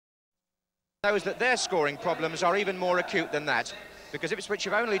knows that their scoring problems are even more acute than that, because Ipswich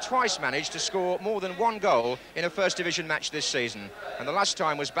have only twice managed to score more than one goal in a First Division match this season, and the last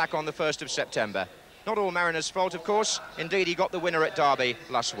time was back on the 1st of September. Not all Mariner's fault, of course. Indeed, he got the winner at Derby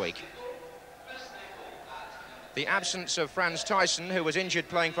last week. The absence of Frans Thijssen, who was injured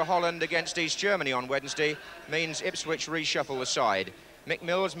playing for Holland against East Germany on Wednesday, means Ipswich reshuffle the side. Mick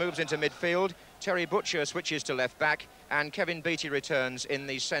Mills moves into midfield, Terry Butcher switches to left-back, and Kevin Beattie returns in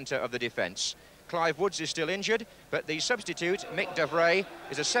the centre of the defence. Clive Woods is still injured, but the substitute, Mick Davray,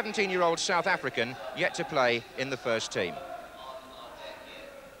 is a 17-year-old South African yet to play in the first team.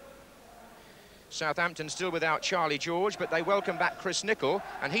 Southampton still without Charlie George, but they welcome back Chris Nicol,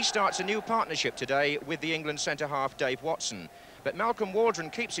 and he starts a new partnership today with the England centre-half Dave Watson. But Malcolm Waldron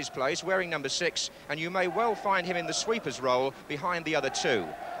keeps his place, wearing number 6, and you may well find him in the sweeper's role behind the other two.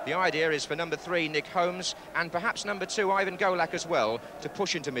 The idea is for number 3, Nick Holmes, and perhaps number 2, Ivan Golak as well, to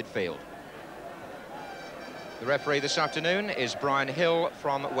push into midfield. The referee this afternoon is Brian Hill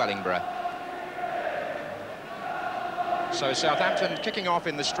from Wellingborough. So Southampton kicking off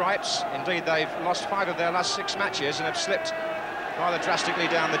in the stripes. Indeed, they've lost 5 of their last 6 matches and have slipped rather drastically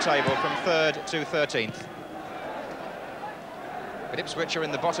down the table from 3rd to 13th. But Ipswich are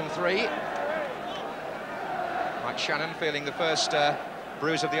in the bottom 3. Mike Shannon feeling the first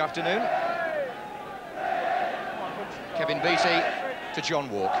bruise of the afternoon. Kevin Beattie to John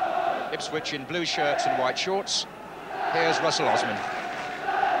Walk. Ipswich in blue shirts and white shorts. Here's Russell Osman.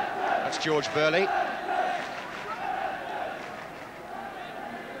 That's George Burley.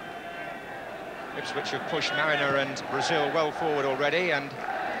 Ipswich have pushed Mariner and Brazil well forward already, and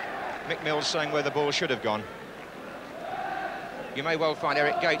Mick Mills saying where the ball should have gone. You may well find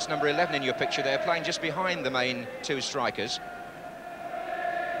Eric Gates, number 11, in your picture there, playing just behind the main 2 strikers.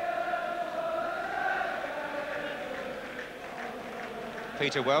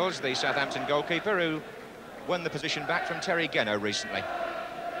 Peter Wells, the Southampton goalkeeper, who won the position back from Terry Geno recently.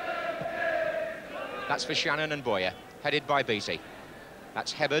 That's for Shannon and Boyer, headed by Beattie.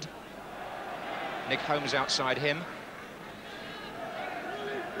 That's Hebbard. Nick Holmes outside him.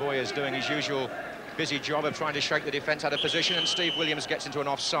 Boyer's doing his usual busy job of trying to shake the defence out of position, and Steve Williams gets into an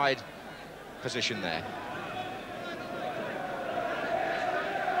offside position there.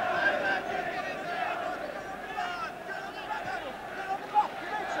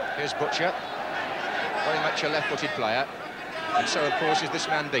 Here's Butcher, very much a left-footed player, and so of course is this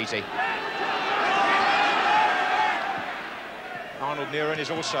man Beattie. Arnold Muren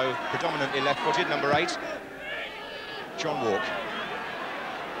is also predominantly left-footed, number 8. John Walk.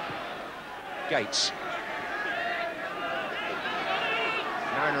 Gates.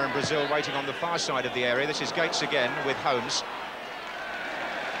 Mariner and Brazil waiting on the far side of the area. This is Gates again with Holmes.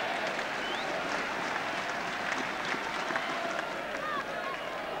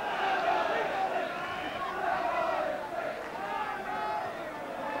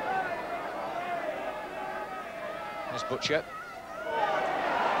 There's Butcher.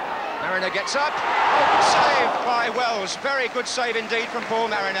 Mariner gets up. Oh, good save by Wells. Very good save indeed from Paul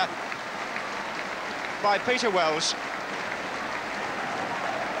Mariner. By Peter Wells.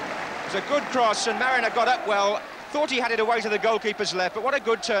 It was a good cross, and Mariner got up well. Thought he had it away to the goalkeeper's left, but what a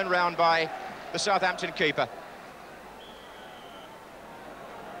good turn round by the Southampton keeper.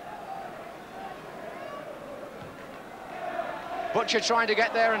 Butcher trying to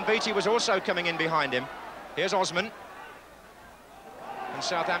get there, and Beattie was also coming in behind him. Here's Osman. And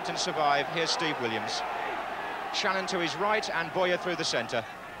Southampton survive. Here's Steve Williams. Shannon to his right, and Boyer through the centre.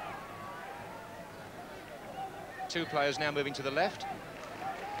 2 players now moving to the left.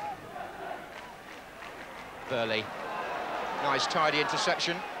 Burley. Nice, tidy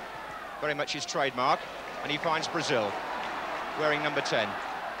interception. Very much his trademark. And he finds Brazil, wearing number 10.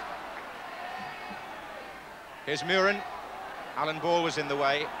 Here's Muren. Alan Ball was in the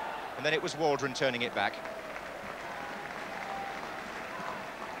way, and then it was Waldron turning it back.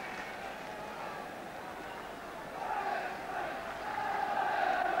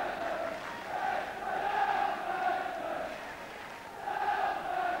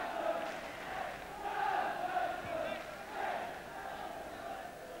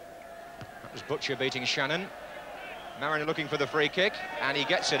 That was Butcher beating Shannon. Mariner looking for the free kick, and he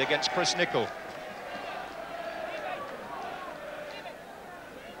gets it against Chris Nicol.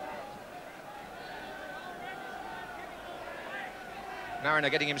 Mariner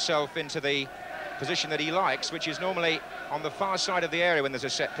getting himself into the position that he likes, which is normally on the far side of the area when there's a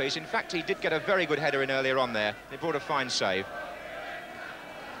set piece. In fact, he did get a very good header in earlier on there. It brought a fine save.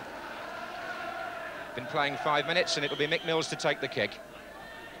 Been playing 5 minutes, and it'll be Mick Mills to take the kick.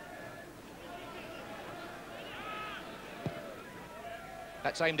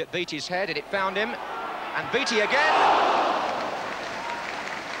 That's aimed at Beattie's head, and it found him. And Beattie again.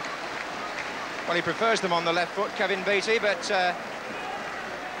 Well, he prefers them on the left foot, Kevin Beattie, but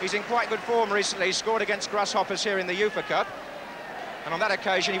he's in quite good form recently. He scored against Grasshoppers here in the UEFA Cup. And on that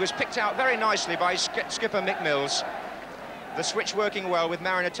occasion, he was picked out very nicely by skipper Mick Mills. The switch working well, with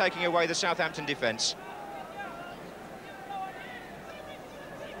Mariner taking away the Southampton defence.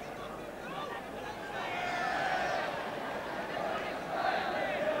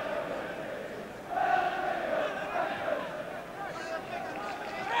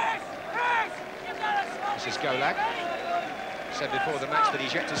 This is Golak. Said before the match that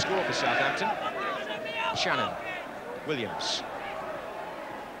he's yet to score for Southampton. Shannon. Williams.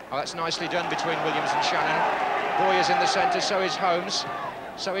 Oh, that's nicely done between Williams and Shannon. Boyer's in the centre, so is Holmes,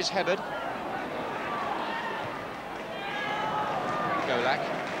 so is Hibbard. Golak.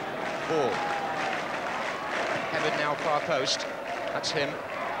 Ball. Hibbard now far post. That's him.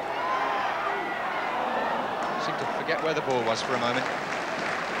 Seemed to forget where the ball was for a moment.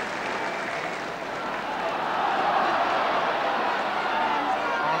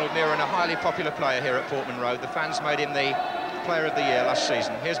 Mirren, a highly popular player here at Portman Road. The fans made him the Player of the Year last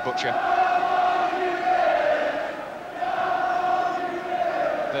season. Here's Butcher.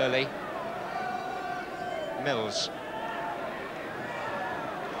 Burley. Mills.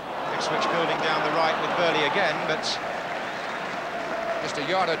 Ipswich building down the right with Burley again, but just a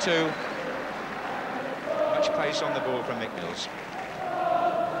yard or two. Much pace on the ball from Mick Mills.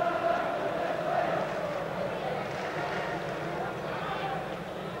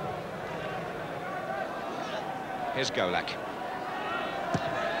 Here's Golak.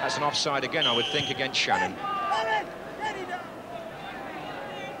 That's an offside again, I would think, against Shannon.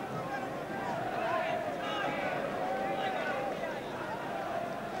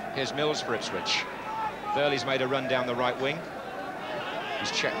 Here's Mills for Ipswich. Burley's made a run down the right wing.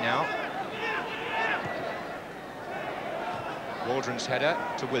 He's checked now. Waldron's header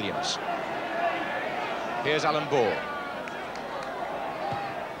to Williams. Here's Alan Bohr.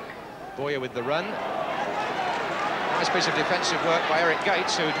 Boyer with the run. Nice piece of defensive work by Eric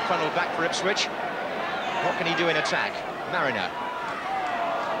Gates, who'd funneled back for Ipswich. What can he do in attack? Mariner.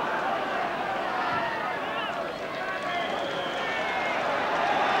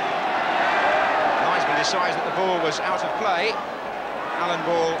 Linesman decides that the ball was out of play. Alan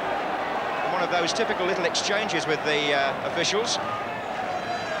Ball, in one of those typical little exchanges with the officials.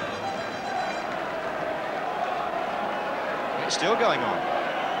 And it's still going on.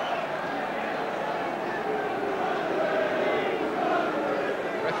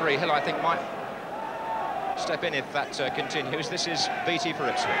 Referee Hill, I think, might step in if that continues. This is Beattie for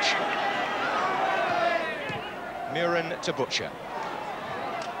Ipswich. Muren to Butcher.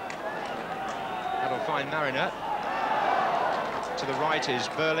 That'll find Mariner. To the right is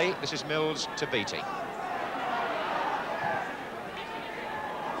Burley. This is Mills to Beattie.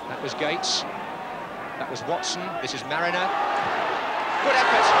 That was Gates. That was Watson. This is Mariner. Good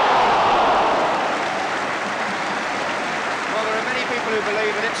effort. Well, there are many people who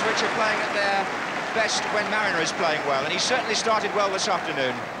believe that Ipswich are playing at their best when Mariner is playing well, and he certainly started well this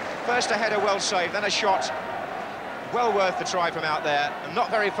afternoon. First a header well saved, then a shot well worth the try from out there, and not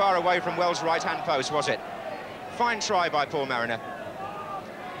very far away from Wells' right-hand post, was it? Fine try by Paul Mariner.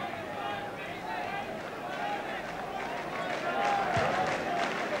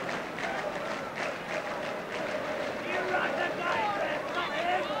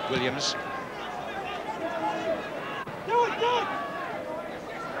 Williams.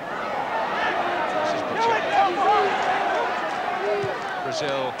 This is Butcher.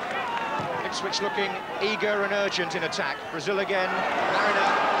 Brazil. Ipswich looking eager and urgent in attack. Brazil again. Mariner.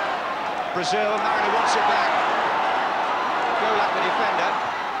 Brazil. Mariner wants it back. Golak, the defender.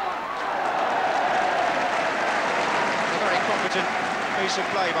 A very competent piece of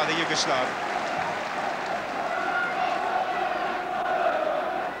play by the Yugoslav.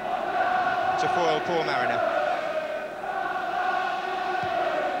 To foil Paul Mariner.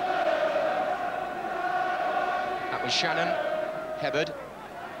 That was Shannon. Hibbard.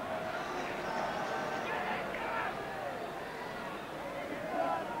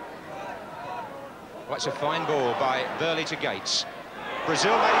 Well, it's a fine ball by Burley to Gates.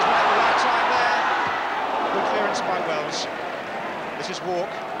 Brazil made his man at the right time there. Good clearance by Wells. This is Walk.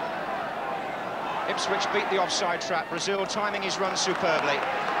 Ipswich beat the offside trap. Brazil timing his run superbly.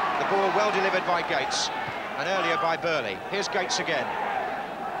 The ball well delivered by Gates, and earlier by Burley. Here's Gates again.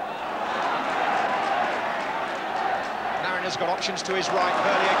 Mariner's got options to his right.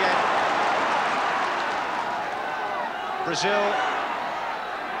 Burley again. Brazil.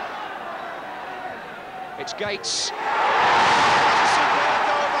 It's Gates. That's a superb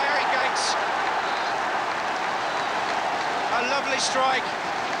strike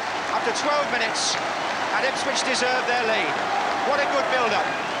after 12 minutes, and Ipswich deserve their lead. What a good build-up.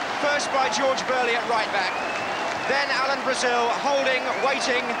 First by George Burley at right-back, then Alan Brazil holding,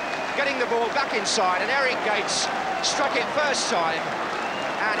 waiting, getting the ball back inside, and Eric Gates struck it first time,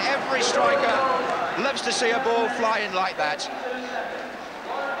 and every striker loves to see a ball fly in like that.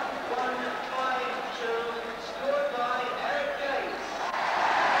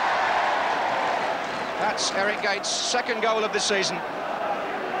 That's Eric Gates' second goal of the season.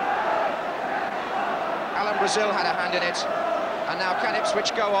 Alan Brazil had a hand in it, and now can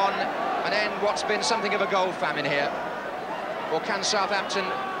Ipswich go on and end what's been something of a goal famine here? Or can Southampton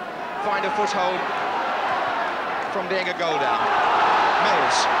find a foothold from being a goal down?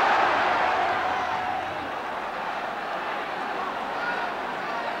 Mills.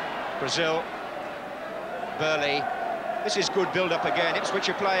 Brazil. Burley. This is good build-up again. Ipswich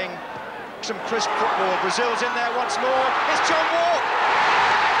are playing some crisp football. Brazil's in there once more. It's John Walk.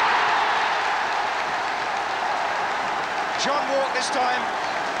 John Walk this time.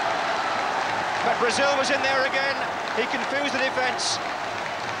 But Brazil was in there again. He confused the defence.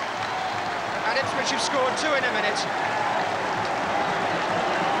 And Ipswich have scored 2 in a minute.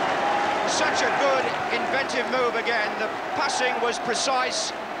 Such a good, inventive move again. The passing was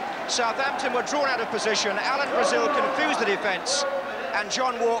precise. Southampton were drawn out of position. Alan Brazil confused the defence. And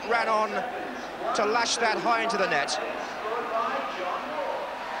John Walk ran on to lash that high into the net.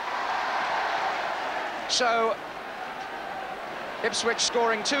 So, Ipswich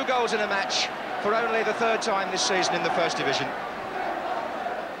scoring 2 goals in a match for only the 3rd time this season in the First Division.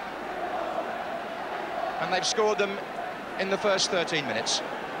 And they've scored them in the first 13 minutes.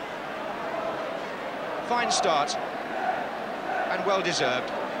 Fine start, and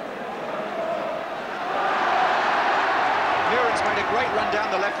well-deserved. Muren's made a great run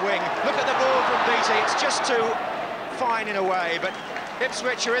down the left wing. Look at the ball from Beattie. It's just too fine in a way, but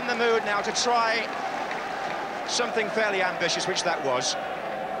Ipswich are in the mood now to try something fairly ambitious, which that was.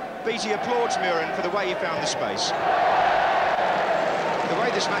 Beattie applauds Muren for the way he found the space. The way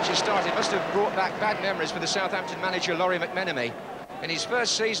this match has started must have brought back bad memories for the Southampton manager, Laurie McMenemy. In his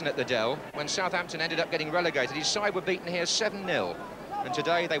first season at the Dell, when Southampton ended up getting relegated, his side were beaten here 7-0. And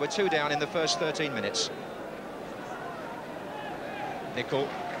today they were 2 down in the first 13 minutes. Nicol,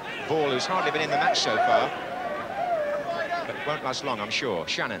 Ball, who's hardly been in the match so far, but won't last long, I'm sure.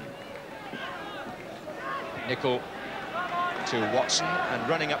 Shannon. Nicol to Watson, and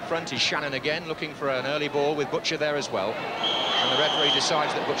running up front is Shannon again, looking for an early ball with Butcher there as well. And the referee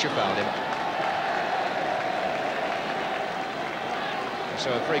decides that Butcher fouled him.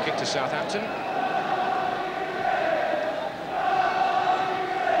 So a free kick to Southampton.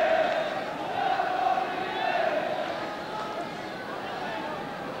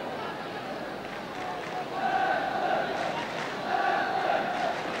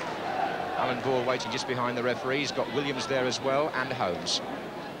 Alan Ball waiting just behind the referee. He's got Williams there as well, and Holmes.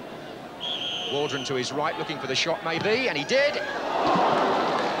 Waldron to his right, looking for the shot maybe, and he did.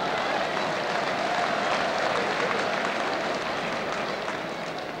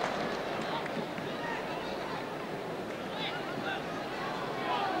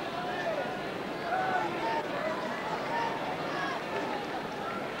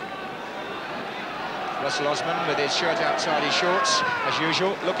 Russell Osman with his shirt outside his shorts, as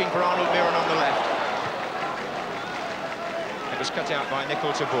usual, looking for Arnold Muren on the left. It was cut out by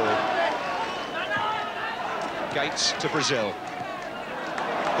Nicol to Ball. Gates to Brazil.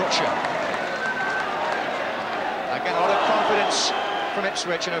 Butcher. Again, a lot of confidence from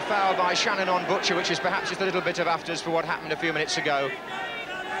Ipswich, and a foul by Shannon on Butcher, which is perhaps just a little bit of afters for what happened a few minutes ago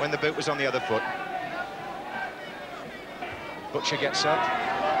when the boot was on the other foot. Butcher gets up.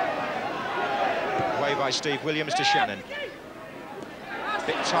 Away by Steve Williams to Shannon.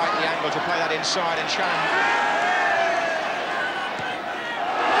 Bit tight the angle to play that inside, and Shannon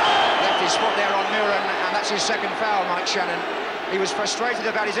left his foot there on Muren, and that's his second foul, Mike Shannon. He was frustrated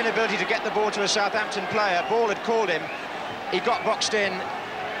about his inability to get the ball to a Southampton player. Ball had called him, he got boxed in,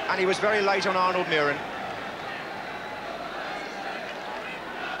 and he was very late on Arnold Muren.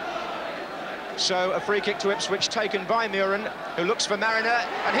 So a free kick to Ipswich taken by Muren, who looks for Mariner,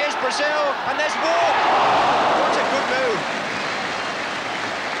 and here's Brazil, and there's Walk! What a good move!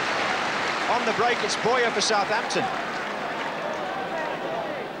 On the break, it's Boyer for Southampton.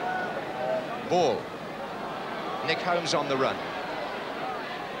 Ball. Nick Holmes on the run.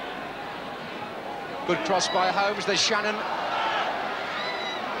 Good cross by Holmes, there's Shannon.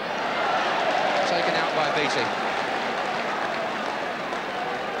 Taken out by Beattie.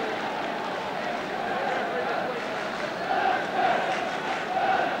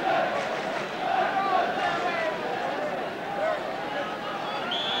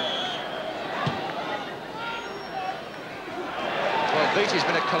 Beattie's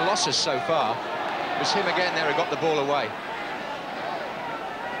been a colossus so far. It was him again there who got the ball away.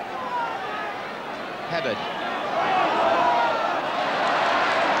 Hebard.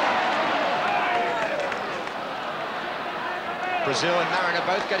 Brazil and Mariner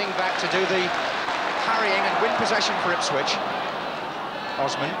both getting back to do the carrying and win possession for Ipswich.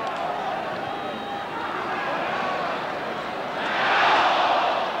 Osman.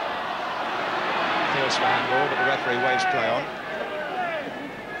 Appeals for handball, but the referee waves play on.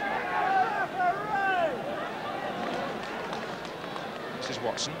 This is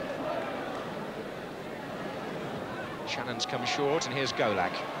Watson. Shannon's come short, and here's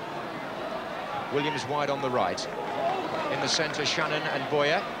Golak. Williams wide on the right. In the centre, Shannon and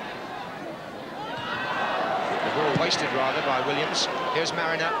Boyer. The ball wasted, rather, by Williams. Here's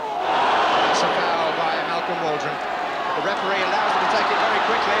Mariner. That's a foul by Malcolm Waldron. The referee allows him to take it very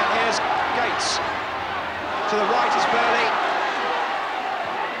quickly, and here's Gates. To the right is Burley.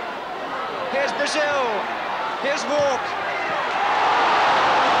 Here's Brazil. Here's Walk.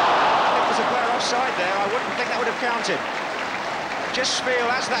 I think there's a player offside there. I wouldn't think that would have counted. Just feel,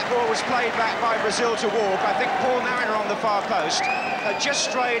 as that ball was played back by Brazil to Walk, I think Paul Mariner on the far post had just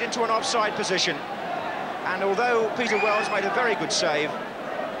strayed into an offside position. And although Peter Wells made a very good save,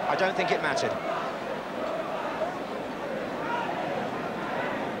 I don't think it mattered.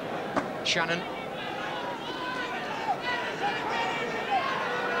 Shannon.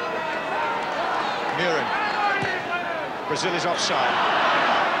 Murin. Brazil is offside.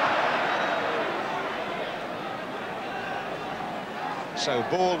 So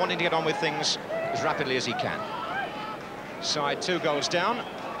Ball wanting to get on with things as rapidly as he can. Side 2 goals down.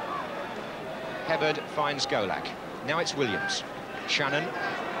 Hebard finds Golak. Now it's Williams. Shannon.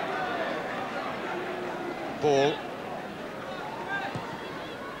 Ball.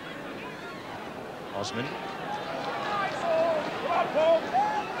 Osman.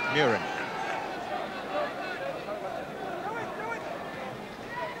 Murin.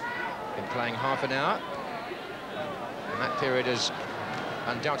 Been playing half an hour. And that period has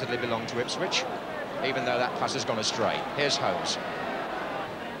undoubtedly belonged to Ipswich, even though that pass has gone astray. Here's Holmes.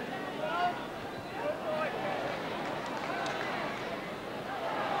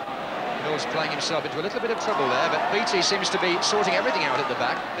 Mills playing himself into a little bit of trouble there, but Beattie seems to be sorting everything out at the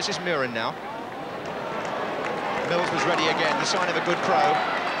back. This is Murin now. Mills was ready again, the sign of a good pro.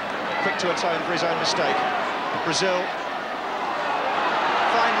 Quick to atone for his own mistake. Brazil.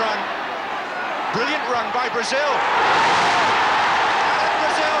 Fine run. Brilliant run by Brazil.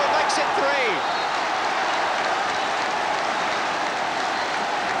 Brazil makes it 3.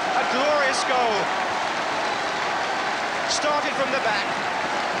 A glorious goal. Started from the back.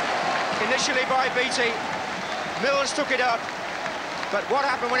 Initially by Beattie. Mills took it up. But what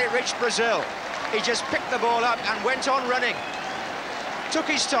happened when it reached Brazil? He just picked the ball up and went on running. Took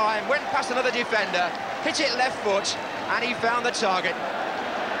his time, went past another defender, hit it left foot, and he found the target.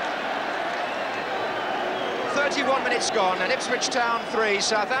 31 minutes gone, and Ipswich Town 3,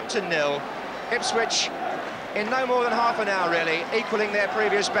 Southampton 0. Ipswich, in no more than half an hour, really, equalling their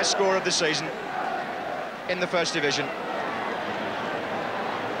previous best score of the season in the First Division.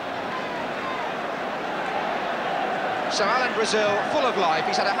 So Alan Brazil, full of life.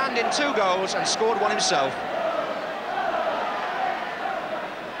 He's had a hand in 2 goals and scored one himself.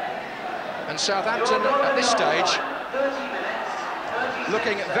 And Southampton, at this stage,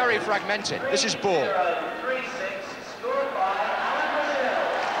 looking very fragmented. This is Ball.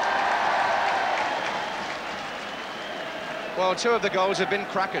 Well, 2 of the goals have been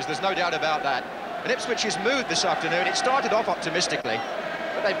crackers, there's no doubt about that. And Ipswich's mood this afternoon, it started off optimistically,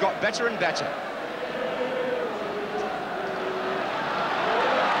 but they've got better and better.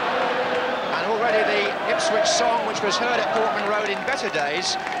 And already the Ipswich song, which was heard at Portman Road in better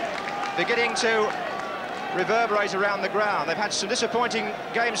days, beginning to reverberate around the ground. They've had some disappointing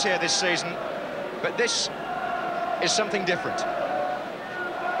games here this season, but this is something different.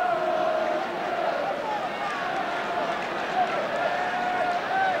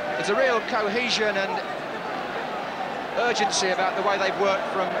 There's a real cohesion and urgency about the way they've worked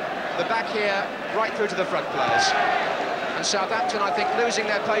from the back here right through to the front players. And Southampton, I think, losing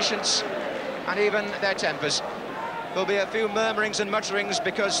their patience and even their tempers. There'll be a few murmurings and mutterings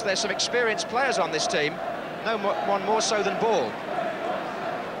because there's some experienced players on this team, no one more so than Ball.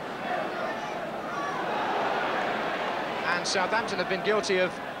 And Southampton have been guilty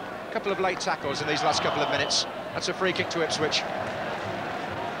of a couple of late tackles in these last couple of minutes. That's a free kick to Ipswich.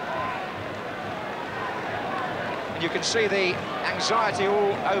 And you can see the anxiety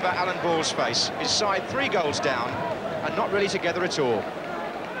all over Alan Ball's face. His side 3 goals down and not really together at all.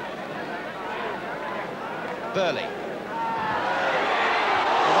 Burley.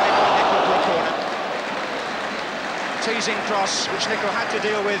 teasing cross, which Nico had to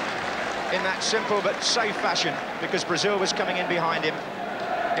deal with in that simple but safe fashion, because Brazil was coming in behind him.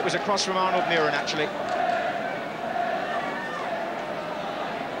 It was a cross from Arnold Muren, actually.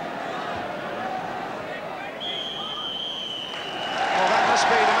 Well, that must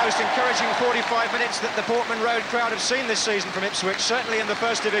be the most encouraging 45 minutes that the Portman Road crowd have seen this season from Ipswich, certainly in the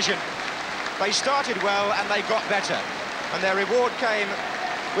first division. They started well and they got better, and their reward came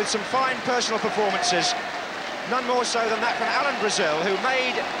with some fine personal performances, none more so than that from Alan Brazil, who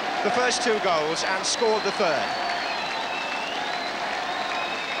made the first 2 goals and scored the third.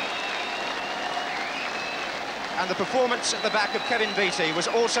 And the performance at the back of Kevin Beattie was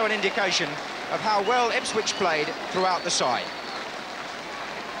also an indication of how well Ipswich played throughout the side.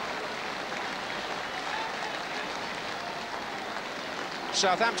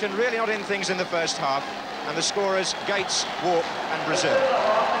 Southampton really not in things in the first half, and the scorers Gates, Warp and Brazil.